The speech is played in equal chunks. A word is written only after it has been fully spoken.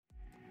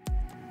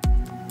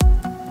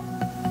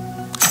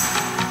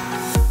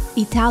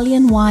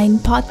Italian Wine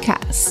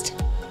Podcast.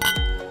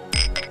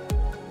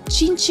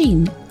 Chin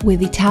Chin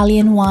with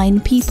Italian Wine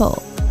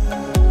People.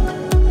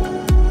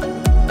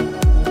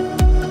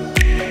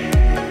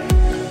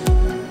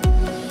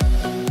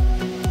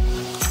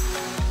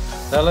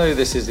 Hello,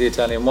 this is the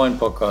Italian Wine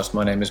Podcast.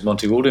 My name is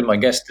Monty Walden. My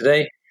guest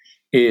today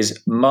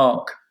is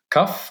Mark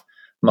Cuff.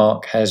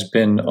 Mark has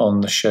been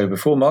on the show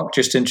before. Mark,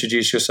 just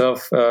introduce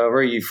yourself. Where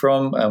are you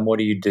from and what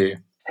do you do?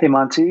 Hey,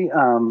 Monty.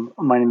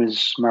 My name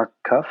is Mark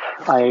Cuff.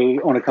 I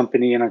own a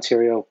company in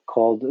Ontario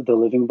called The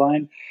Living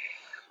Vine,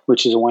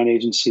 which is a wine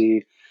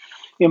agency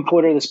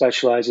importer that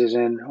specializes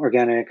in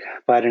organic,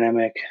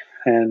 biodynamic,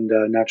 and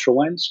natural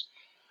wines.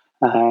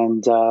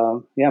 And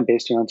I'm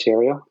based in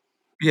Ontario.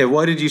 Yeah,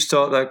 why did you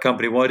start that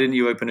company? Why didn't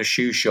you open a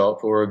shoe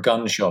shop or a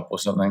gun shop or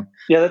something?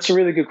 Yeah, that's a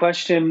really good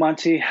question,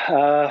 Monty.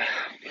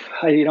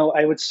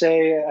 I would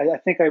say I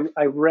think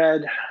I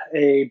read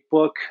a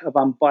book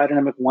about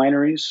biodynamic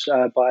wineries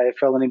by a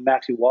fellow named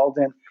Matthew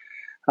Walden,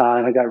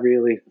 and I got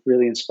really,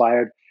 really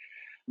inspired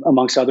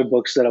amongst other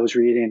books that I was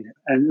reading.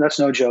 And that's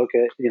no joke.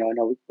 I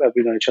know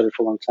we've known each other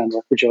for a long time.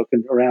 We're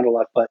joking around a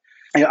lot, but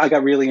I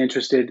got really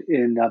interested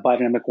in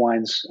biodynamic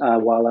wines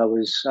while I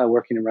was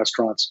working in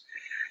restaurants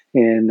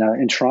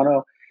in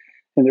Toronto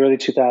in the early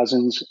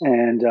 2000s.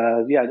 And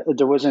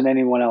there wasn't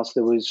anyone else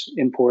that was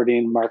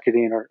importing,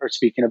 marketing, or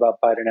speaking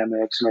about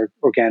biodynamics and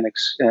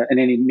organics in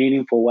any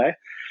meaningful way.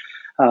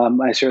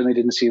 I certainly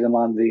didn't see them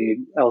on the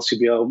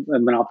LCBO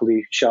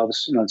monopoly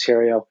shelves in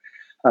Ontario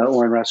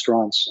or in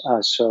restaurants.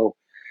 It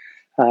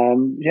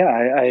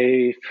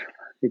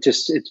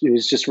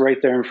was just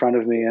right there in front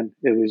of me. And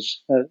it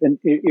was an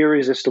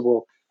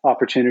irresistible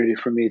opportunity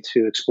for me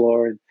to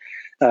explore and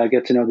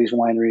get to know these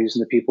wineries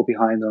and the people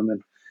behind them.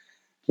 And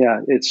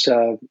it's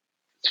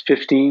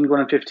 15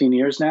 going on 15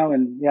 years now,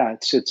 and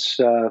it's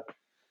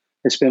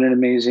been an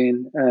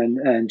amazing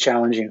and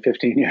challenging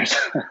 15 years.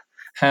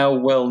 How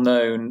well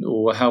known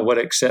or how well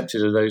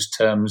accepted are those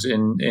terms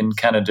in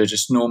Canada?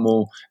 Just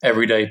normal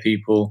everyday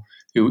people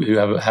who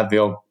have the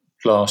odd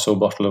glass or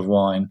bottle of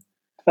wine.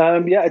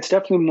 It's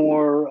definitely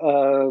more.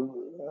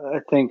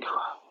 I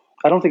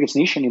don't think it's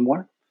niche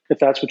anymore, if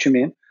that's what you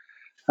mean.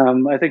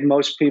 I think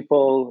most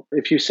people,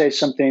 if you say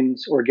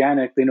something's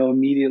organic, they know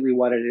immediately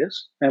what it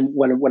is and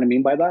what I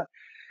mean by that.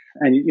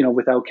 And,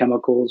 without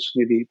chemicals,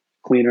 maybe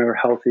cleaner,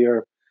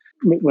 healthier.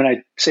 When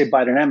I say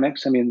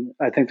biodynamics,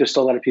 I think there's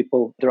still a lot of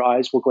people, their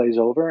eyes will glaze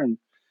over and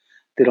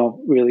they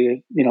don't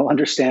really,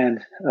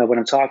 understand what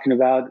I'm talking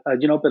about.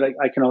 But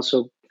I can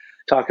also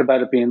talk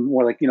about it being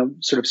more like,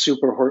 sort of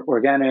super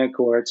organic,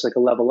 or it's like a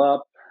level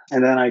up.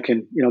 And then I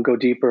can, go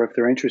deeper if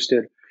they're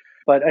interested.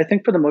 But I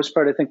think for the most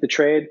part, I think the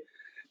trade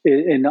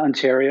in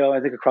Ontario, I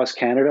think across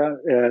Canada,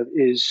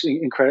 is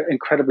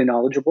incredibly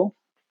knowledgeable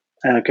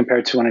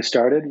compared to when I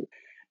started,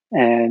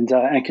 and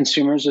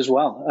consumers as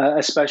well,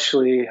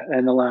 especially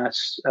in the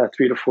last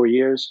 3 to 4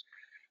 years.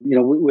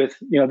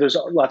 There's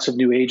lots of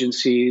new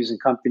agencies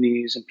and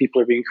companies, and people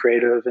are being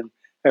creative, and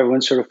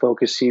everyone's sort of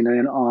focusing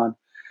in on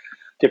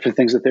different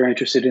things that they're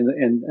interested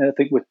in. I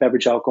think with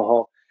beverage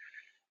alcohol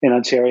in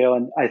Ontario,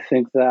 and I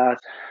think that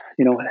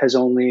has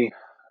only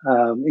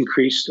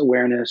increased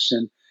awareness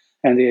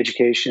and the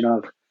education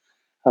of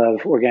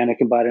organic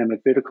and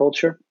biodynamic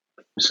viticulture.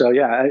 So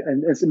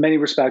and in many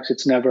respects,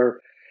 it's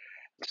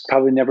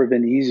probably never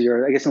been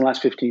easier. I guess in the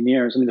last 15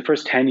 years, the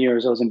first 10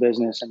 years I was in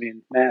business, I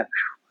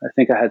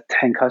think I had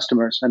 10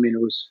 customers.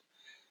 It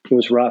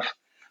was rough,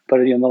 but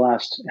in the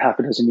last half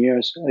a dozen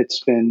years, it's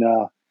been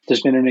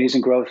there's been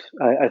amazing growth.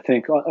 I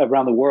think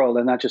around the world,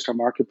 and not just our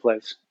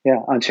marketplace. Yeah,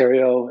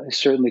 Ontario is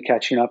certainly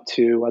catching up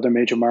to other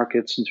major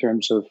markets in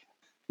terms of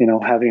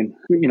having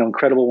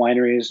incredible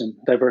wineries and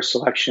diverse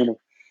selection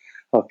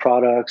of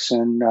products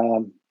and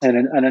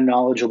a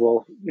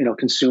knowledgeable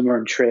consumer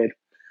and trade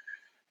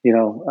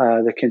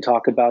that can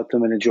talk about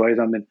them and enjoy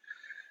them, and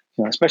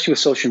especially with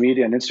social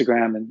media and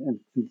Instagram and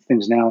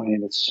things now.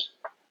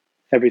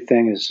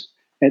 Everything is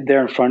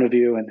there in front of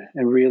you, and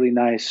really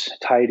nice,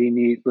 tidy,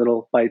 neat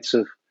little bites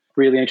of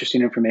really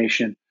interesting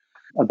information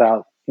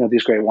about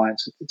these great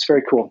wines. It's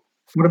very cool.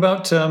 What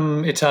about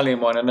Italian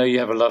wine? I know you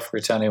have a love for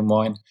Italian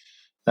wine.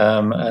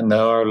 And there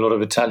are a lot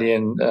of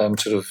Italian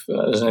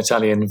there's an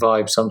Italian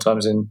vibe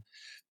sometimes in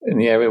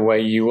the area where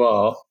you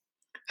are.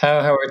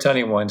 How are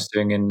Italian wines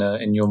doing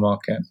in your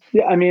market?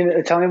 Yeah,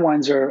 Italian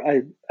wines are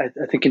I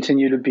think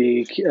continue to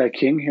be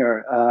king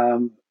here.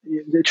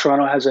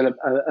 Toronto has a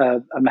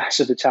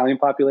massive Italian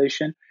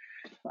population.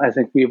 I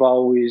think we've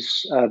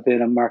always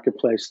been a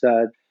marketplace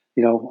that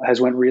has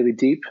went really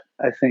deep.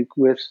 I think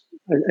with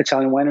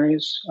Italian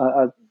wineries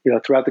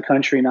throughout the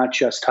country, not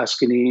just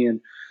Tuscany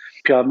and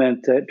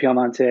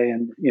Piemonte,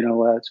 and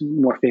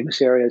some more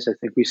famous areas. I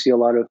think we see a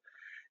lot of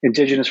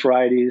indigenous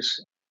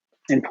varieties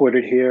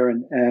imported here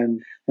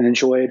and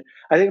enjoyed.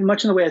 I think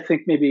much in the way I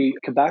think maybe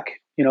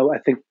Quebec, I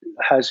think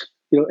has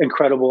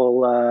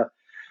incredible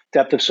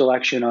depth of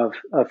selection of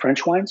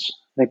French wines.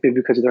 I think maybe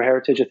because of their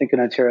heritage. I think in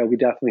Ontario we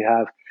definitely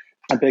have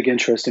a big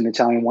interest in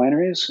Italian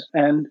wineries,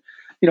 and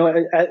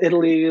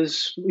Italy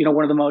is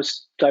one of the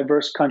most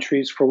diverse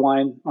countries for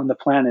wine on the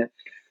planet.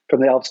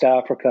 from the Alps to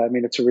Africa. I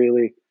mean, it's a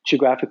really,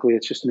 geographically,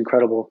 it's just an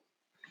incredible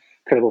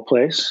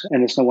place.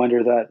 And it's no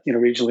wonder that,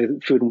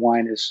 regionally food and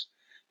wine is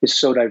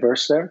so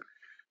diverse there.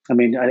 I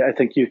mean, I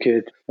think you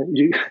could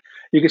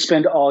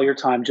spend all your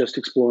time just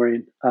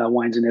exploring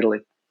wines in Italy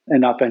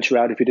and not venture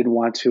out if you didn't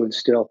want to, and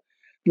still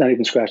not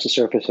even scratch the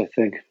surface, I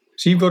think.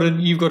 So you've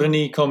got an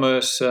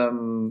e-commerce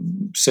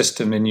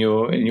system in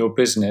your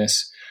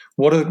business.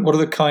 What are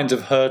the kinds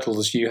of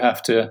hurdles you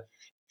have to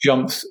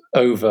jump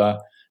over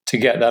to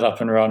get that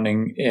up and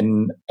running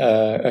in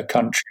a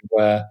country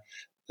where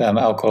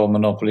alcohol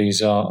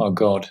monopolies are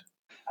God?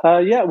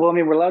 Yeah, well, I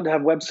mean, we're allowed to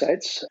have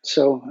websites.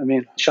 So, I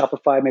mean,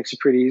 Shopify makes it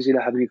pretty easy to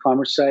have an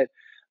e-commerce site.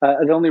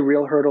 The only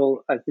real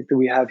hurdle I think that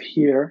we have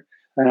here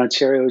in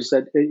Ontario is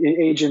that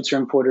agents or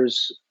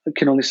importers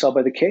can only sell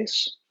by the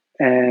case.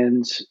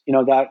 And,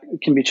 that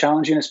can be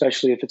challenging,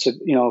 especially if it's a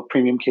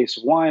premium case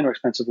of wine or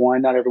expensive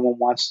wine. Not everyone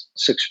wants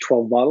 6 or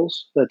 12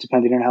 bottles,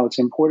 depending on how it's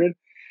imported.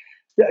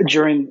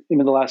 During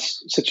the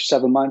last 6 or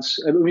 7 months,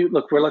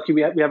 look, we're lucky.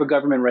 We have a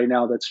government right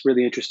now that's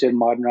really interested in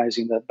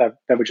modernizing the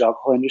beverage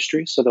alcohol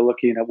industry. So they're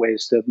looking at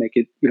ways to make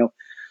it,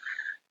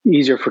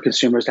 easier for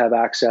consumers to have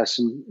access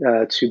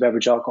to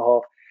beverage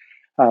alcohol.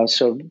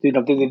 So they've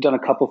done a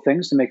couple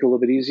things to make it a little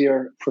bit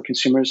easier for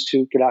consumers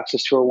to get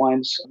access to our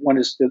wines. One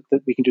is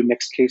that we can do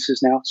mixed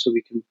cases now, so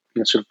we can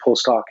sort of pull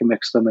stock and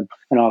mix them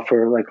and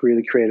offer like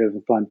really creative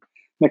and fun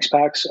mixed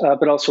packs.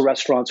 But also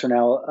restaurants are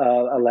now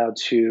allowed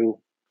to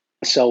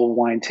sell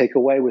wine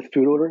takeaway with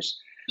food orders.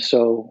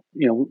 So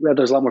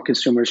there's a lot more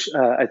consumers,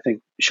 I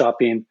think,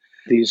 shopping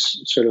these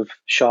sort of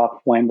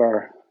shop wine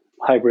bar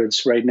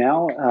hybrids right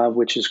now,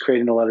 which is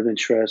creating a lot of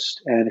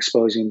interest and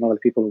exposing a lot of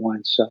people to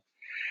wine. So,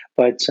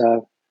 but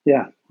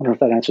yeah, I don't know if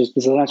that answers.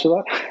 Does that answer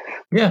that?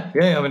 Yeah.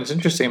 I mean, it's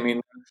interesting. I mean,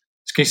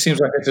 it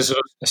seems like it's a sort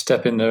of a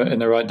step in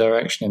the right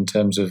direction in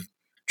terms of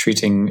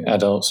treating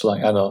adults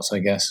like adults, I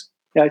guess.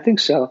 Yeah, I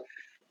think so.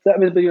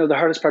 But the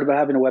hardest part about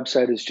having a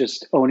website is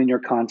just owning your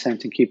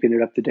content and keeping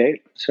it up to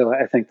date. So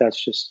I think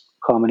that's just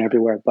common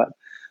everywhere. But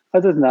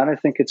other than that, I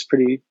think it's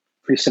pretty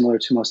similar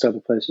to most other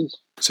places.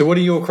 So what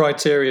are your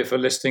criteria for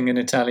listing an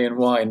Italian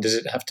wine? Does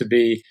it have to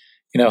be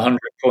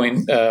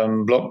 100-point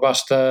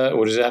blockbuster,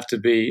 or does it have to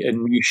be a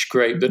niche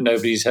grape that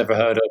nobody's ever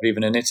heard of,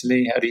 even in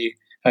Italy? How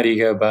do you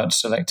go about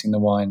selecting the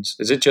wines?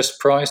 Is it just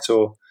price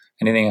or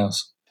anything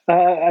else?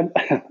 I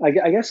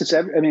guess it's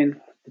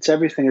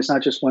everything. It's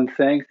not just one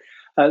thing.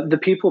 The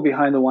people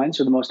behind the wines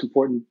are the most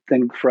important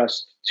thing for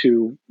us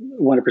to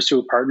want to pursue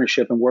a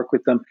partnership and work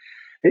with them.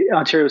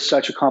 Ontario is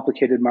such a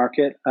complicated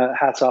market.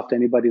 Hats off to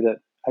anybody that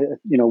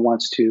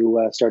wants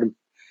to start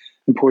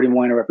importing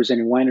wine or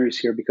representing wineries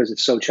here, because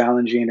it's so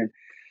challenging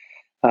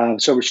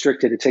and so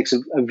restricted. It takes a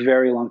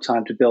very long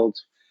time to build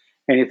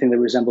anything that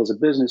resembles a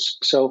business.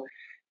 So,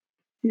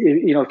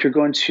 if you're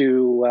going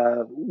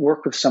to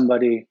work with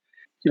somebody,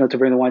 to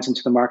bring the wines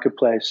into the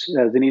marketplace,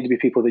 they need to be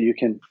people that you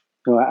can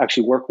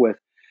actually work with.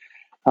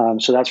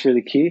 So that's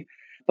really key.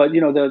 But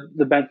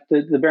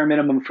the bare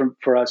minimum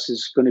for us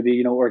is going to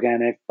be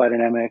organic,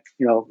 biodynamic,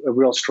 a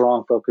real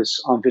strong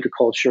focus on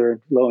viticulture,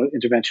 low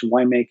intervention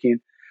winemaking,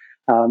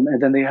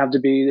 and then they have to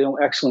be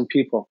excellent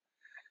people.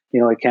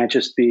 It can't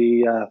just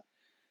be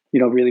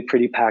really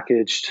pretty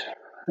packaged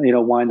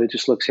wine that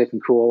just looks hip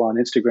and cool on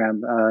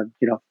Instagram.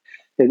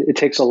 It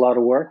takes a lot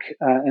of work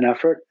and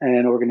effort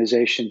and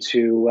organization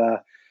to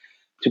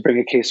bring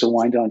a case of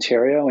wine to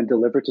Ontario and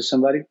deliver it to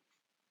somebody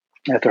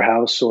at their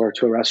house or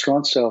to a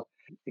restaurant. So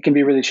it can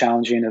be really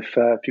challenging if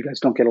you guys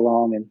don't get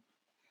along and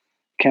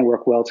can't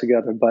work well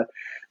together. But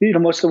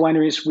most of the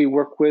wineries we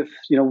work with,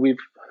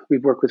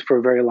 we've worked with for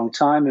a very long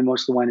time, and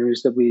most of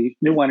the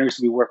new wineries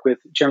that we work with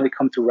generally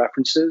come through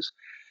references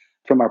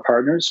from our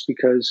partners,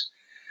 because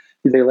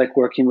they like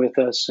working with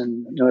us.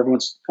 And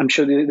I'm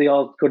sure they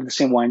all go to the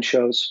same wine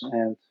shows,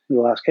 and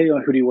they'll ask, hey,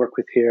 who do you work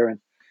with here?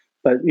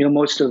 But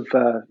most of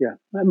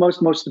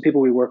the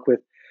people we work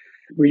with,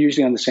 we're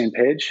usually on the same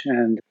page,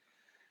 and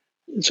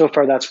so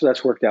far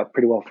that's worked out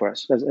pretty well for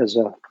us as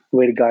a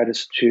way to guide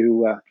us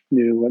to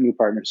new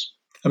partners.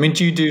 I mean,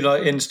 do you do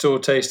like in-store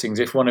tastings?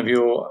 If one of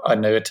your,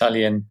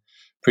 Italian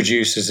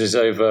producers is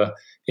over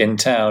in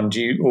town,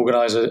 do you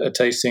organize a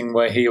tasting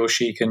where he or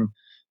she can,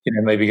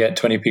 maybe get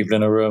 20 people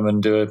in a room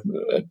and do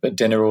a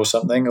dinner or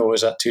something, or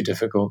is that too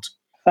difficult?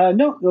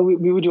 No,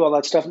 we would do all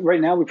that stuff.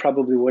 Right now, we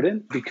probably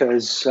wouldn't,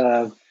 because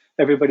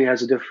everybody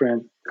has a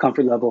different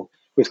comfort level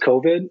with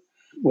COVID,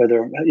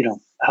 whether,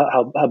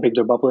 how big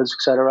their bubble is,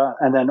 et cetera.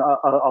 And then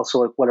also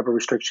like whatever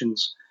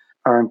restrictions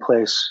are in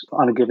place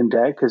on a given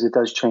day, because it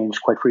does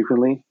change quite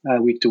frequently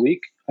week to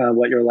week,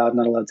 what you're allowed and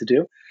not allowed to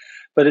do.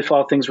 But if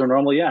all things were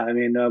normal, yeah,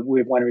 we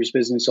have wineries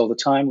business all the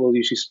time. We'll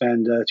usually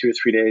spend 2 or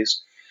 3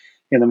 days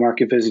in the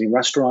market visiting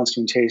restaurants,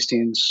 doing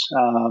tastings,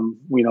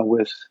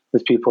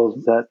 with people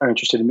that are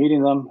interested in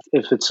meeting them.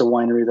 If it's a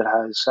winery that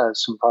has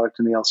some product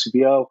in the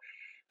LCBO,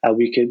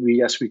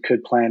 we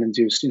could plan and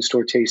do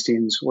in-store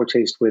tastings or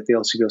taste with the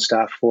LCBO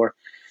staff for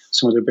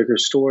some of their bigger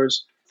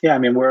stores. Yeah,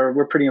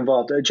 we're pretty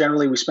involved.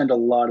 Generally, we spend a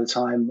lot of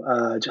time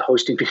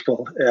hosting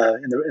people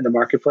in the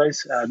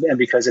marketplace, and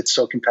because it's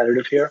so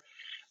competitive here,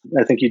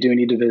 I think you do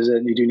need to visit,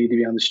 and you do need to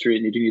be on the street,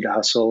 and you do need to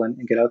hustle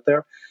and get out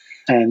there.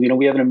 And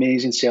we have an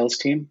amazing sales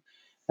team,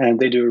 and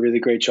they do a really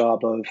great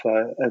job of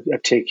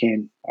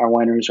taking our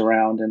wineries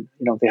around. And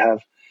they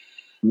have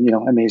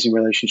amazing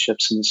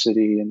relationships in the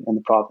city and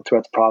the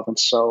throughout the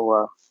province.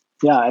 So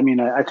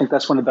I think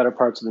that's one of the better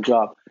parts of the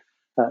job.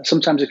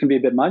 Sometimes it can be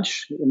a bit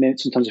much.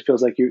 Sometimes it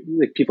feels like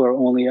people are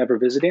only ever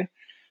visiting,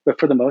 but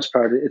for the most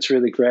part, it's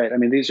really great. I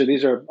mean, these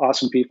are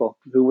awesome people.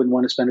 Who wouldn't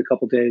want to spend a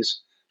couple of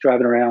days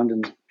driving around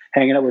and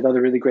hanging out with other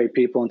really great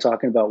people and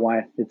talking about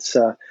wine? I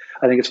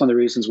think it's one of the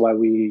reasons why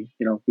we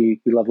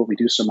love what we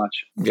do so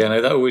much. Yeah,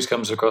 no, that always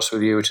comes across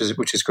with you, which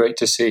is great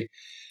to see.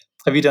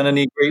 Have you done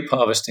any grape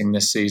harvesting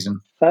this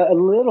season? A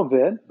little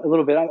bit.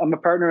 I'm a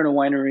partner in a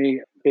winery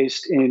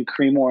based in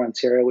Creemore,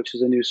 Ontario, which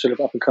is a new sort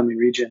of up and coming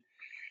region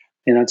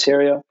in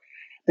Ontario.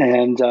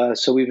 And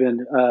so I've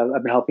been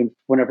helping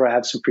whenever I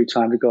have some free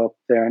time to go up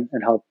there and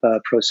help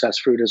process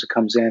fruit as it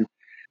comes in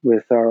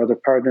with our other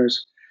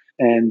partners.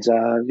 And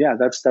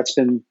that's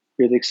been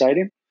really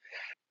exciting.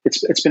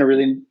 It's been a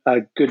really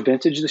good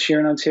vintage this year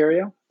in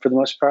Ontario for the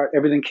most part.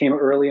 Everything came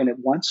early and at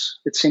once,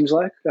 it seems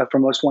like, for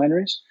most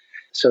wineries.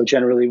 So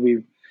generally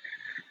we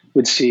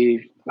would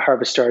see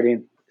harvest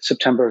starting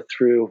September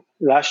through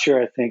last year.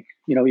 I think,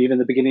 even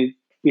the beginning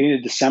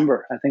of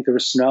December, I think there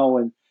was snow,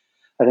 and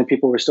I think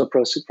people were still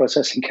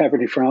processing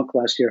Cabernet Franc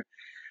last year.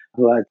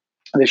 But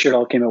this year it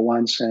all came at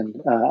once, and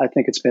I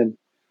think it's been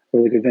a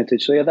really good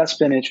vintage. So yeah, that's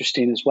been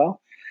interesting as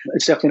well.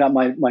 It's definitely not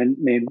my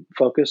main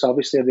focus.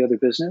 Obviously, I have the other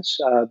business,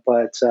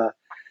 but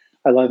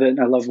I love it,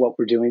 and I love what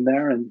we're doing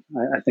there, and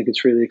I think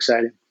it's really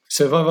exciting.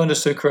 So if I've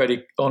understood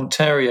correctly,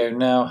 Ontario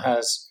now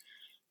has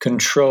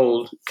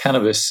controlled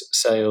cannabis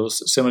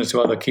sales, similar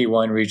to other key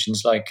wine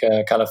regions like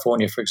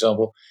California, for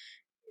example.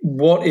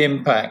 What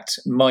impact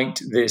might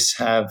this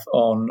have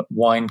on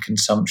wine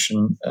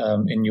consumption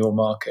in your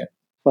market?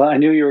 Well, I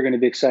knew you were going to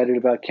be excited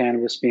about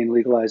cannabis being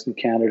legalized in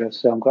Canada,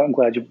 so I'm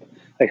glad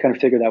I kind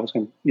of figured that was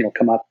going to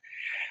come up.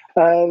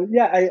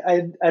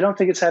 I don't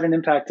think it's had an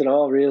impact at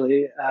all,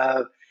 really.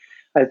 I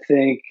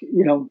think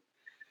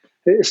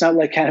it's not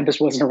like cannabis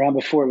wasn't around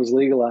before it was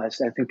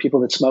legalized. I think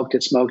people that smoked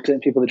it,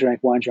 and people that drank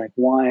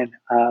wine.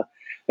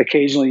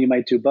 Occasionally, you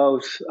might do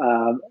both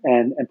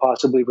and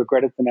possibly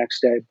regret it the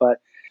next day. But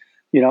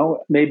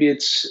maybe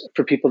it's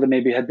for people that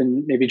maybe had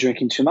been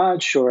drinking too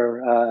much,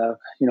 or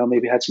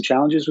maybe had some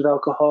challenges with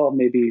alcohol.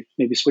 Maybe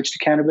switch to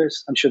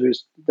cannabis. I'm sure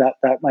there's that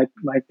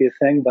might be a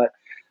thing, but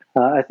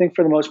I think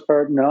for the most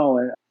part,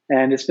 no.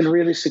 And it's been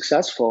really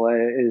successful.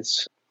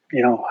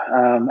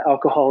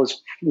 Alcohol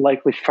is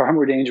likely far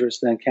more dangerous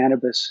than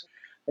cannabis,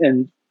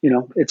 and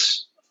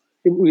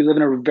we live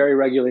in a very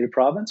regulated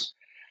province,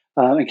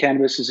 and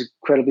cannabis is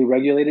incredibly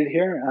regulated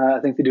here. I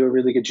think they do a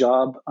really good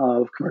job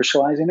of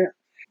commercializing it.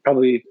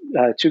 Probably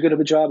too good of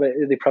a job.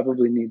 They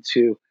probably need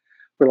to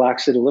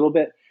relax it a little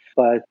bit.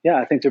 But yeah,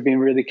 I think they're being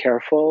really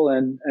careful,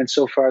 and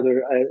so far,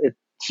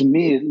 to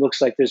me, it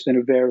looks like there's been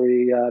a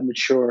very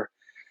mature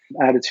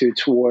attitude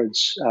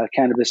towards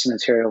cannabis in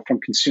Ontario from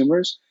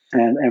consumers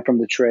and from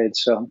the trade.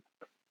 So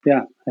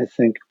yeah, I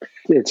think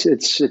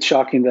it's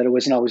shocking that it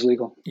wasn't always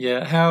legal.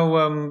 Yeah,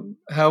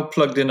 how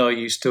plugged in are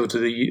you still to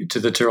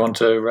the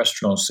Toronto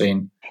restaurant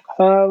scene?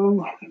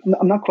 I'm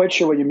not quite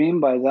sure what you mean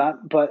by that,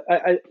 but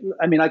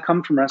I mean I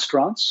come from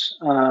restaurants,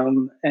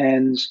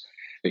 and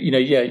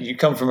you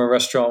come from a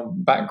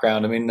restaurant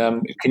background. I mean,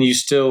 can you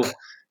still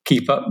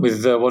keep up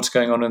with what's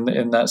going on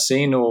in that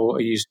scene, or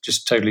are you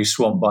just totally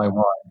swamped by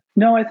wine?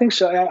 No, I think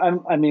so.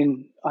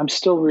 I'm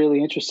still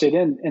really interested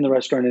in the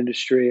restaurant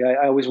industry.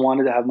 I always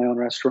wanted to have my own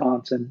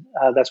restaurant, and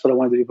that's what I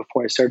wanted to do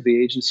before I started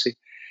the agency.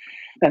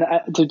 And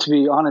to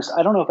be honest,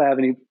 I don't know if I have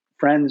any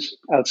friends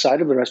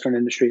outside of the restaurant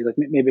industry, like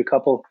maybe a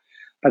couple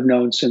I've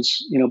known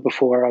since,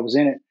 before I was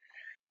in it.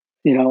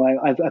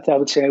 I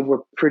would say we're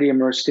pretty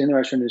immersed in the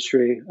restaurant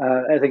industry.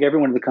 I think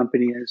everyone in the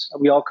company is.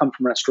 We all come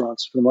from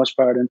restaurants for the most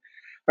part, and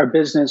our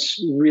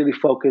business really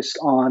focused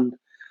on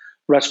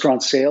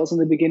restaurant sales in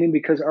the beginning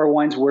because our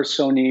wines were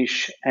so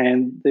niche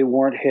and they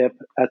weren't hip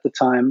at the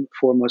time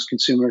for most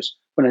consumers.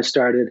 When I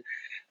started,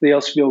 the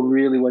LCBO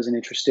really wasn't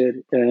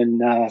interested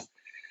in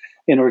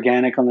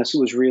organic unless it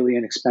was really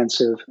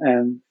inexpensive,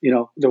 and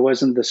there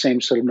wasn't the same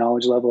sort of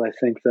knowledge level I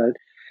think that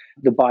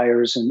the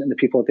buyers and the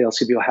people at the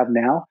LCBO have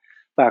now.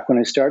 Back when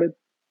I started,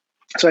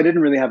 so I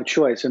didn't really have a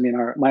choice. I mean,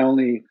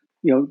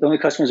 the only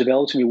customers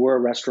available to me were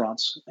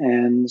restaurants,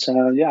 and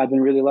I've been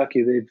really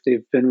lucky.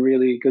 They've been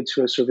really good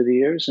to us over the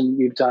years, and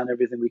we've done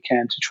everything we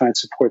can to try and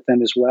support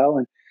them as well.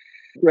 And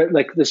right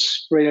now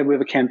we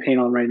have a campaign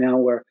on right now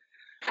where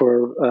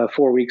for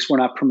 4 weeks we're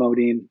not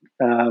promoting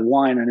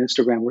wine on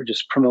Instagram. We're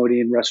just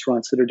promoting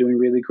restaurants that are doing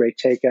really great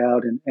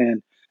takeout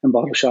and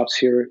bottle shops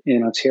here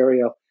in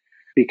Ontario,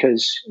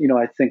 because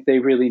I think they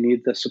really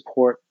need the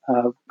support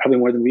probably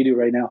more than we do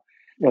right now.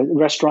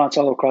 Restaurants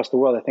all across the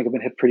world, I think, have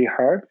been hit pretty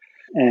hard.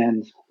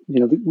 And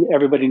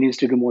everybody needs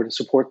to do more to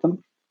support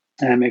them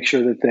and make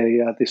sure that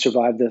they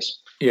survive this.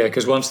 Yeah,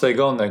 because once they're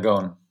gone, they're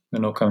gone.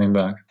 They're not coming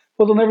back.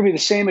 Well, they'll never be the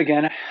same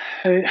again.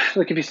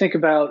 Like if you think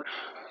about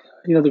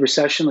the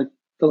recession, like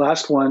the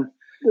last one,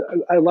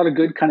 a lot of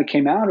good kind of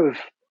came out of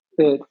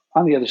it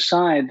on the other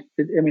side.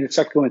 It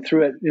started going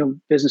through it.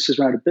 Businesses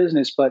went out of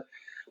business, but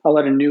a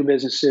lot of new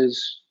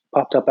businesses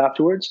popped up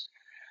afterwards.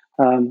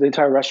 The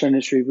entire restaurant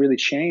industry really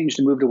changed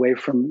and moved away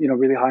from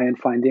really high end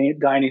fine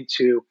dining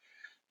to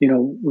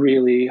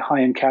really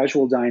high end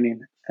casual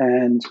dining,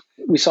 and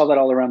we saw that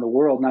all around the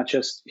world, not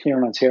just here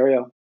in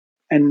Ontario.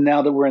 And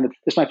now that we're in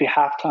this might be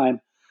halftime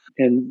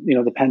in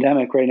the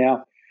pandemic right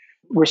now,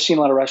 we're seeing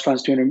a lot of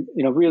restaurants doing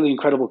really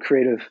incredible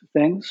creative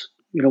things.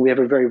 We have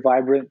a very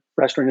vibrant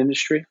restaurant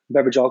industry,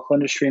 beverage alcohol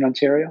industry in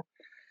Ontario,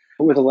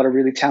 with a lot of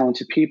really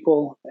talented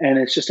people, and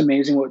it's just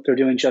amazing what they're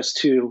doing just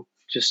to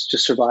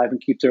survive and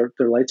keep their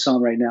lights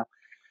on right now.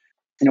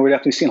 We're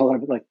definitely seeing a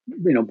lot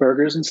of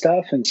burgers and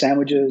stuff and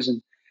sandwiches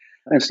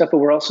and stuff, but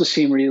we're also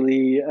seeing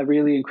a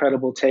really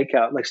incredible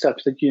takeout, like stuff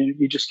that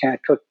you just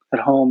can't cook at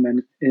home,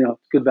 and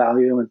good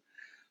value and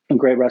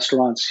great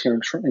restaurants here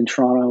in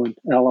Toronto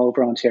and all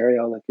over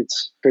Ontario. Like,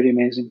 it's pretty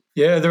amazing.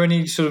 Yeah, are there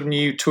any sort of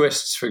new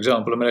twists, for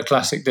example? A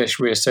classic dish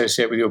we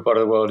associate with your part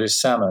of the world is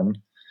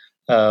salmon.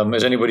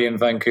 Is anybody in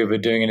Vancouver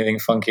doing anything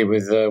funky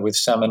with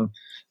salmon,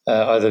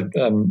 either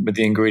with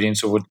the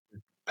ingredients or with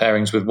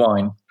pairings with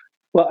wine?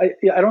 Well,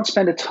 I don't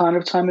spend a ton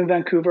of time in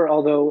Vancouver,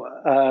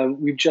 although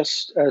we've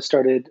just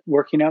started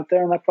working out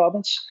there in that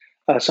province.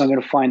 So I'm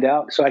going to find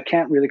out. So I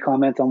can't really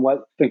comment on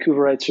what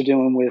Vancouverites are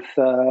doing with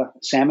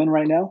salmon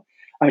right now.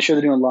 I'm sure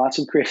they're doing lots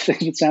of creative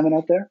things with salmon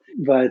out there.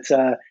 But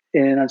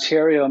in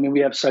Ontario,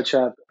 we have such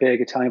a big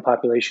Italian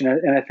population,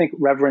 and I think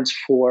reverence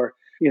for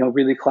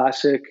really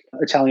classic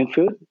Italian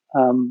food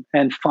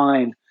and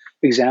find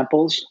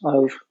examples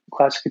of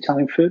classic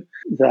Italian food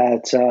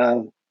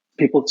that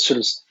people sort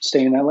of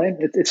stay in that lane.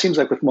 It seems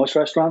like with most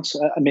restaurants,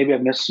 maybe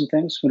I've missed some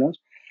things, who knows?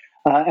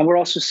 And we're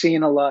also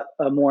seeing a lot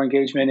more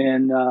engagement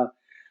in,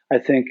 I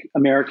think,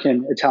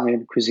 American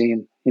Italian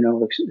cuisine,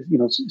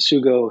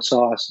 sugo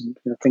sauce and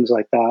things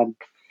like that,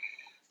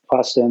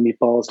 pasta and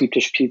meatballs, deep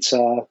dish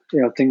pizza,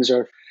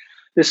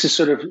 this is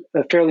sort of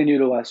fairly new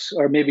to us,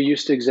 or maybe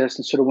used to exist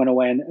and sort of went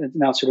away, and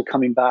now sort of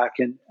coming back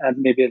and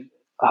maybe at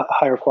a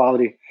higher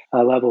quality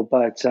level.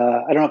 But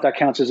I don't know if that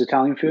counts as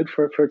Italian food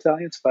for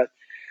Italians, but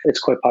it's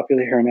quite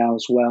popular here now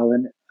as well.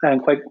 And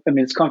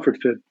it's comfort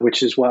food,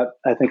 which is what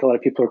I think a lot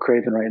of people are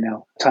craving right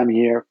now. Time of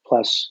year,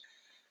 plus,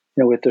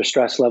 with their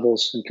stress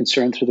levels and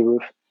concern through the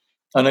roof.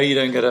 I know you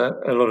don't get a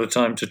lot of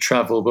time to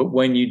travel, but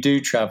when you do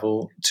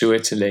travel to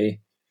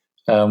Italy,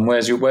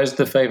 where's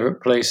the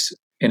favorite place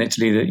in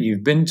Italy that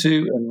you've been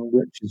to, and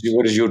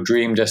what is your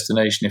dream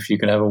destination if you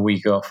can have a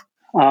week off?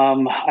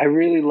 I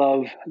really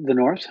love the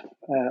north,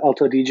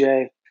 Alto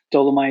Adige,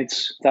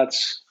 Dolomites.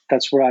 That's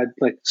where I'd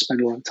like to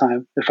spend a lot of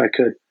time if I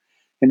could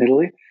in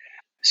Italy.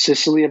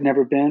 Sicily, I've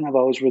never been. I've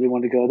always really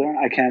wanted to go there.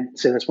 I can't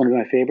say that's one of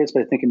my favorites,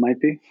 but I think it might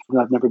be.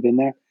 I've never been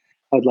there.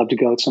 I'd love to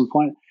go at some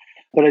point.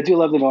 But I do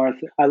love the north.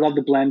 I love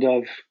the blend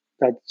of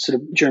that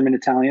sort of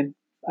German-Italian.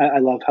 I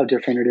love how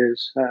different it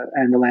is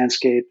and the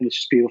landscape, and it's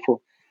just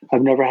beautiful.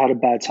 I've never had a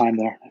bad time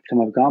there every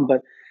time I've gone.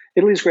 But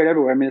Italy's great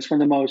everywhere. It's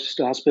one of the most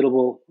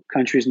hospitable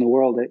countries in the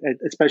world,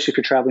 especially if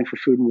you're traveling for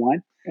food and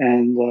wine.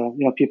 And,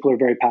 people are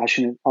very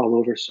passionate all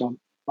over. So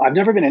I've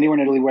never been anywhere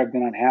in Italy where I've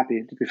been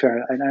unhappy, to be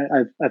fair.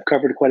 I've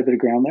covered quite a bit of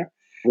ground there.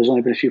 There's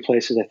only been a few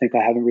places I think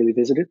I haven't really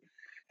visited.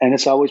 And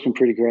it's always been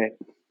pretty great.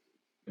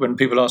 When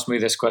people ask me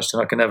this question,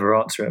 I can never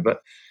answer it.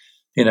 But,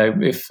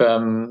 if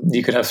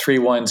you could have 3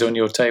 wines on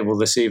your table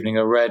this evening,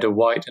 a red, a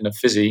white, and a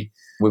fizzy,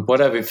 with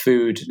whatever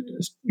food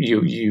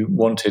you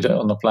wanted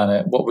on the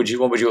planet, what would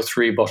your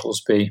 3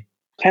 bottles be?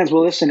 Hans,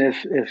 well, listen,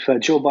 if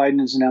Joe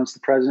Biden is announced the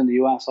president of the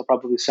U.S., I'll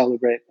probably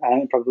celebrate.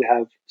 I'll probably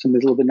have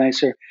something a little bit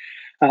nicer.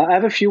 I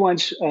have a few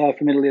wines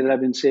from Italy that I've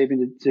been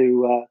saving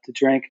to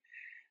drink.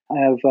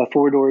 I have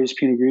Four Doors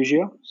Pinot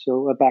Grigio,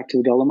 so back to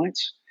the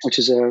Dolomites, which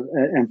is a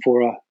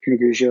Amphora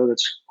Pinot Grigio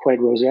that's quite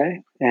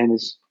rosé and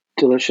is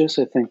delicious.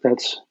 I think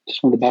that's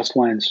just one of the best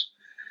wines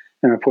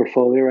in our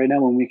portfolio right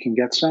now when we can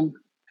get some.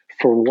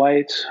 For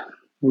white,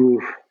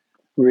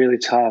 really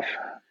tough.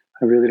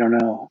 I really don't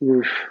know.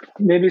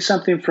 Maybe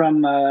something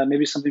from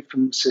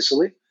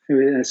Sicily,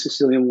 maybe a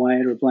Sicilian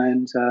wine or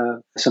blend.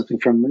 Something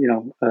from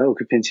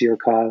Occhipinti or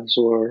Cos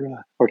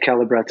or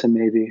Calabretta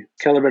maybe.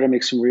 Calabretta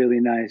makes some really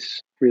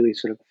nice, really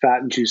sort of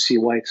fat and juicy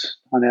whites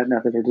on that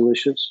that are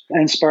delicious.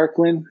 And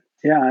sparkling,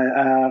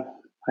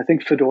 I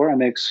think Fedora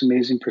makes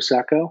amazing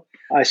Prosecco.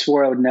 I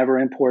swore I would never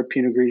import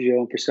Pinot Grigio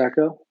and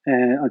Prosecco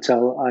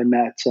until I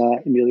met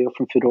Emilio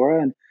from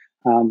Fedora, and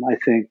I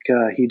think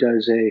he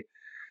does a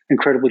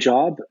incredible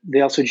job.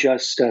 They also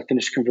just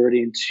finished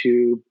converting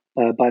to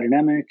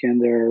biodynamic,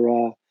 and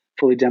they're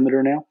fully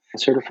Demeter now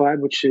certified,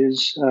 which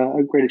is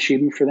a great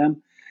achievement for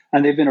them.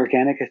 And they've been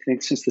organic, I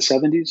think, since the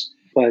 70s.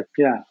 But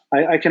yeah,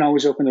 I can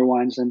always open their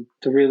wines, and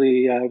they're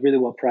really, really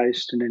well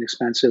priced and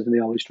inexpensive, and they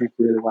always drink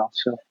really well.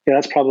 So yeah,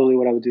 that's probably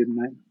what I would do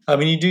tonight.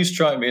 You do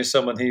strike me as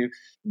someone who,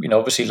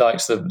 obviously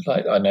likes I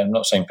know I'm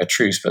not saying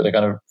Petrus, but the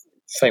kind of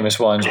famous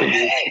wines. But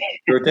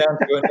you're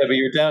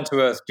a down to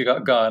earth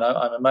guy, and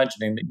I'm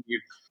imagining that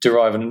you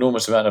derive an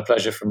enormous amount of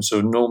pleasure from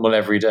sort of normal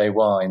everyday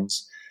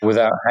wines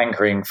without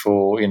hankering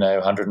for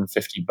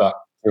 $150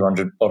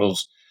 200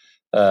 bottles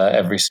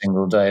every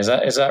single day. Is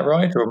that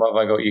right, or have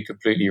I got you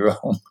completely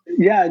wrong?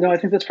 Yeah, no, I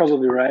think that's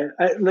probably right.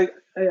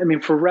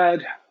 For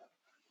red,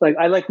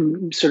 I like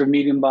sort of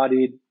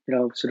medium-bodied,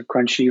 sort of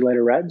crunchy,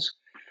 lighter reds.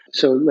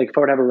 So, if I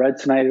were to have a red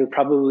tonight, it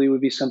probably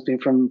would be something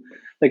from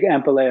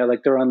Ampalea,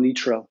 they're on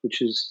Litro,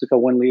 which is a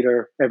 1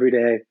 liter every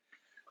day,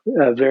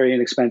 very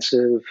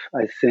inexpensive,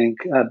 I think,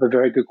 but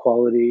very good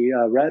quality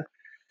red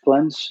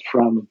blends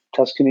from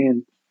Tuscany,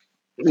 and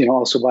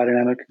also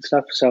biodynamic and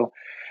stuff. So,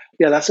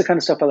 yeah, that's the kind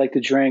of stuff I like to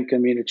drink. I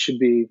mean, it should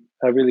be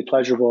really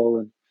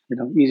pleasurable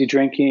and easy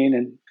drinking.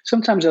 And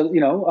sometimes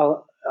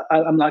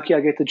I'm lucky.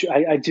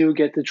 I do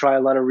get to try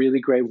a lot of really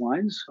great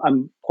wines.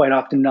 I'm quite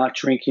often not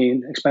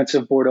drinking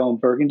expensive Bordeaux and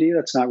Burgundy.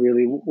 That's not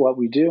really what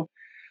we do.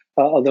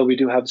 Although we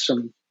do have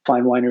some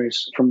fine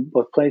wineries from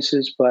both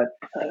places, but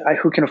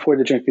who can afford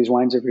to drink these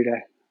wines every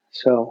day?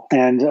 So,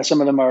 and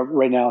some of them are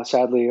right now,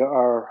 sadly,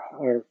 are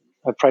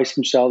priced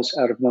themselves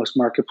out of most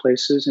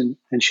marketplaces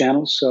and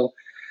channels. So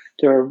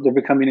they're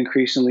becoming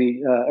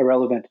increasingly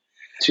irrelevant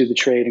to the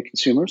trade and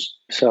consumers.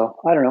 So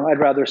I don't know. I'd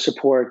rather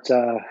support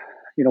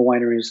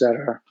wineries that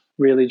are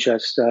really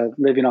just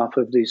living off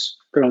of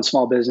their own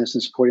small business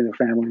and supporting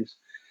their families.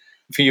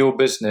 For your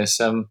business,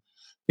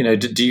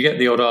 do you get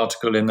the odd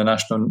article in the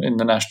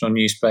national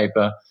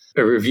newspaper,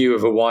 a review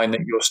of a wine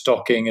that you're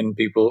stocking, and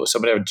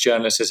a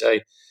journalist says,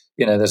 "Hey,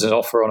 there's an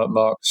offer on at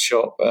Mark's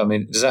shop." I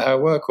mean, is that how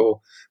it works,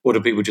 or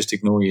do people just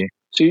ignore you?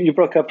 So you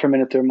broke up for a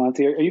minute there,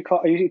 Monty. Are you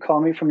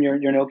calling me from your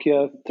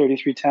Nokia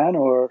 3310,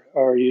 or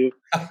are you?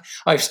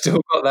 I've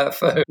still got that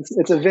phone.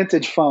 It's a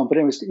vintage phone, but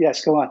anyways,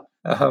 yes, go on.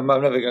 I'm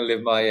never going to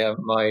live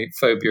my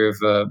phobia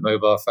of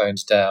mobile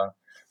phones down.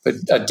 But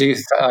I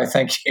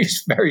thank you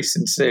very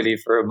sincerely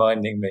for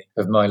reminding me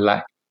of my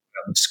lack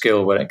of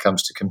skill when it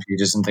comes to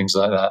computers and things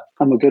like that.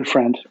 I'm a good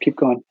friend. Keep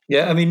going.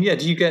 Yeah, I mean,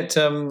 do you get,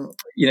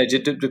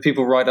 do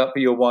people write up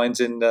your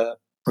wines in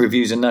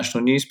reviews in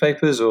national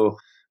newspapers, or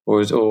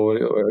are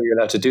you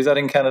allowed to do that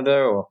in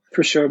Canada? Or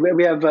for sure,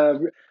 we have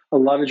a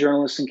lot of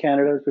journalists in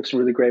Canada. We have some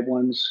really great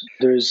ones.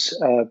 There's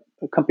a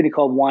company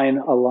called Wine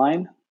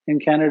Align in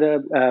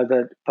Canada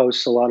that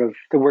works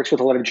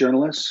with a lot of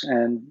journalists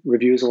and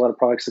reviews a lot of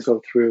products that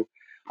go through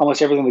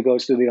almost everything that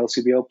goes through the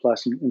LCBO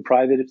plus in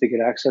private if they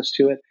get access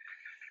to it.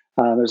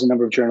 There's a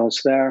number of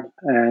journalists there,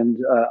 and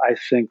I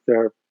think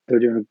they're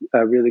doing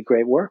really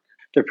great work.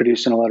 They're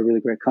producing a lot of really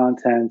great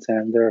content,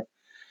 and they're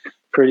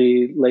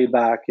pretty laid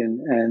back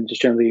and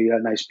just generally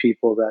nice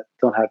people that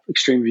don't have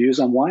extreme views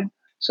on wine.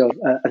 So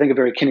I think a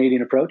very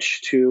Canadian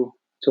approach to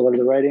a lot of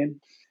the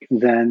writing.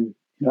 And then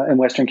in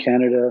Western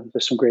Canada,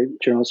 there's some great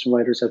journalists and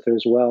writers out there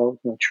as well.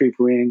 Tree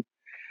Ring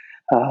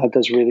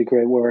does really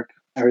great work.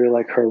 I really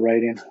like her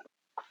writing.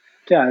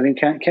 Yeah, I mean,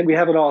 can we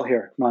have it all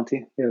here,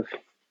 Monty? We have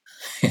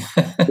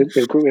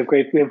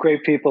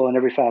great people in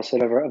every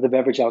facet of the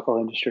beverage alcohol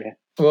industry.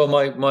 Well,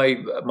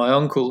 my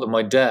uncle and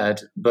my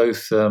dad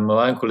both.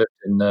 My uncle lived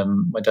in.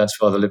 My dad's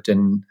father lived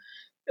in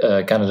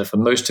Canada for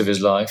most of his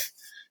life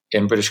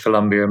in British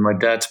Columbia, and my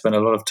dad spent a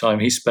lot of time.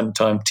 He spent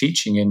time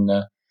teaching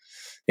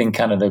in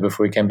Canada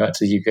before he came back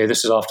to the UK.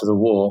 This is after the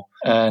war,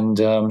 and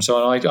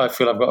so I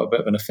feel I've got a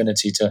bit of an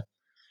affinity to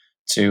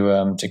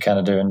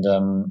Canada. And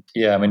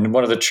I mean,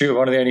 one of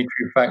the only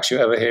true facts you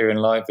ever hear in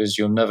life is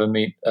you'll never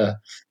meet a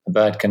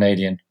bad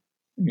Canadian.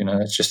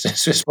 It's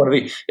just one of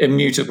the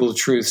immutable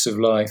truths of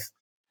life.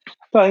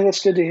 Well, I think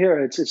that's good to hear.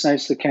 It's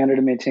nice that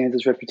Canada maintains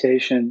its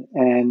reputation,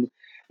 and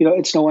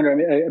it's no wonder.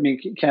 I mean,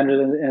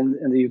 Canada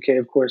and the UK,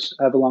 of course,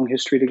 have a long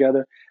history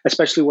together.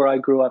 Especially where I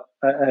grew up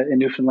in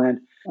Newfoundland.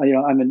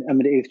 I'm an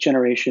 8th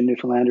generation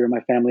Newfoundlander.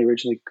 My family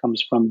originally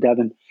comes from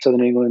Devon,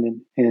 Southern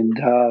England, and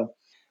I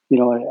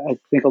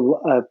think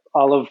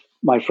all of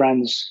my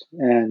friends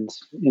and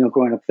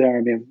growing up there.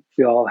 I mean,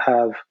 we all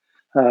have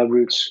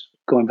roots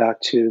going back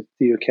to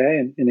the UK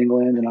and in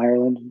England and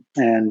Ireland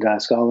and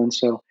Scotland.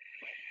 So,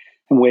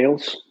 and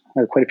Wales. I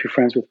have quite a few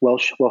friends with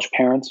Welsh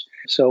parents.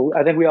 So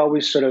I think we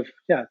always I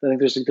think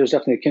there's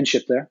definitely a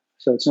kinship there.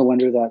 So it's no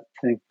wonder that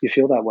I think you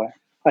feel that way.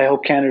 I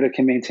hope Canada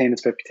can maintain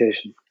its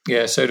reputation.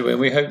 Yeah, so do we. And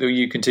we hope that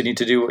you continue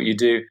to do what you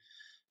do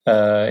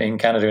in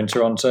Canada, in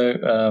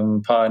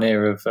Toronto,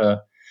 pioneer of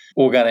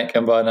organic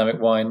and biodynamic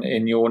wine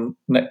in your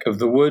neck of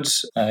the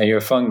woods. You're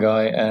a fun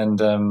guy, and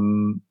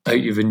I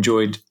hope you've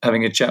enjoyed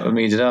having a chat with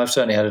me today. I've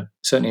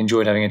certainly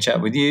enjoyed having a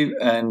chat with you,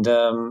 and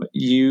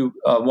you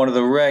are one of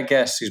the rare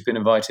guests who's been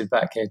invited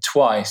back here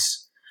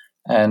twice,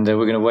 and we're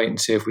going to wait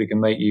and see if we can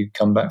make you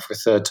come back for a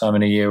third time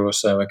in a year or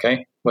so,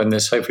 okay?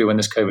 Hopefully when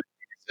this COVID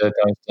dies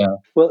down.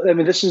 Well, I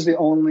mean, this is the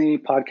only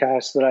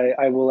podcast that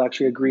I will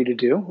actually agree to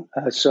do.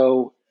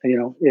 So,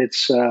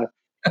 it's...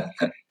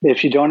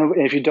 if you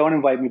don't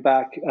invite me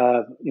back,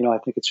 I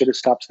think it sort of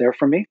stops there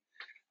for me.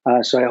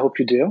 So I hope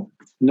you do.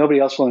 Nobody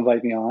else will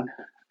invite me on.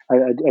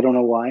 I don't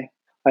know why.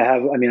 I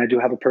do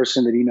have a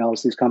person that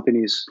emails these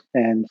companies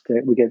and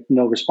we get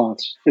no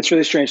response. It's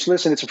really strange.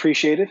 Listen, it's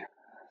appreciated.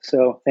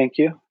 So thank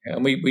you. Yeah,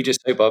 and we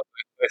just hope both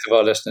of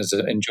our listeners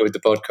enjoyed the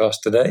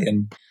podcast today,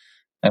 and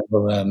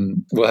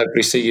we'll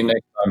hopefully see you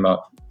next time,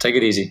 Mark. Take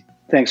it easy.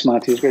 Thanks,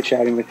 Monty. It was great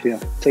chatting with you.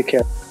 Take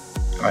care.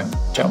 All right.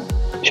 Ciao.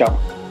 Ciao.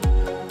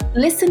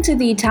 Listen to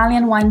the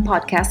Italian Wine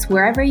Podcast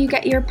wherever you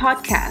get your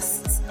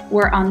podcasts.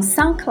 We're on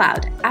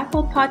SoundCloud,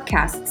 Apple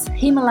Podcasts,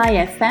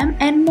 Himalaya FM,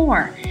 and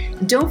more.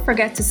 Don't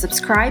forget to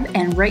subscribe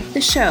and rate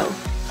the show.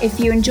 If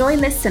you enjoy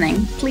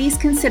listening, please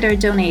consider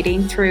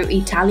donating through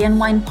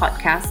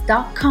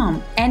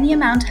ItalianWinePodcast.com. Any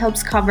amount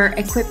helps cover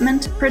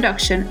equipment,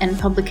 production, and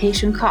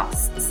publication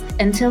costs.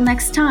 Until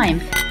next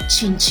time,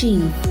 cin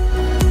cin.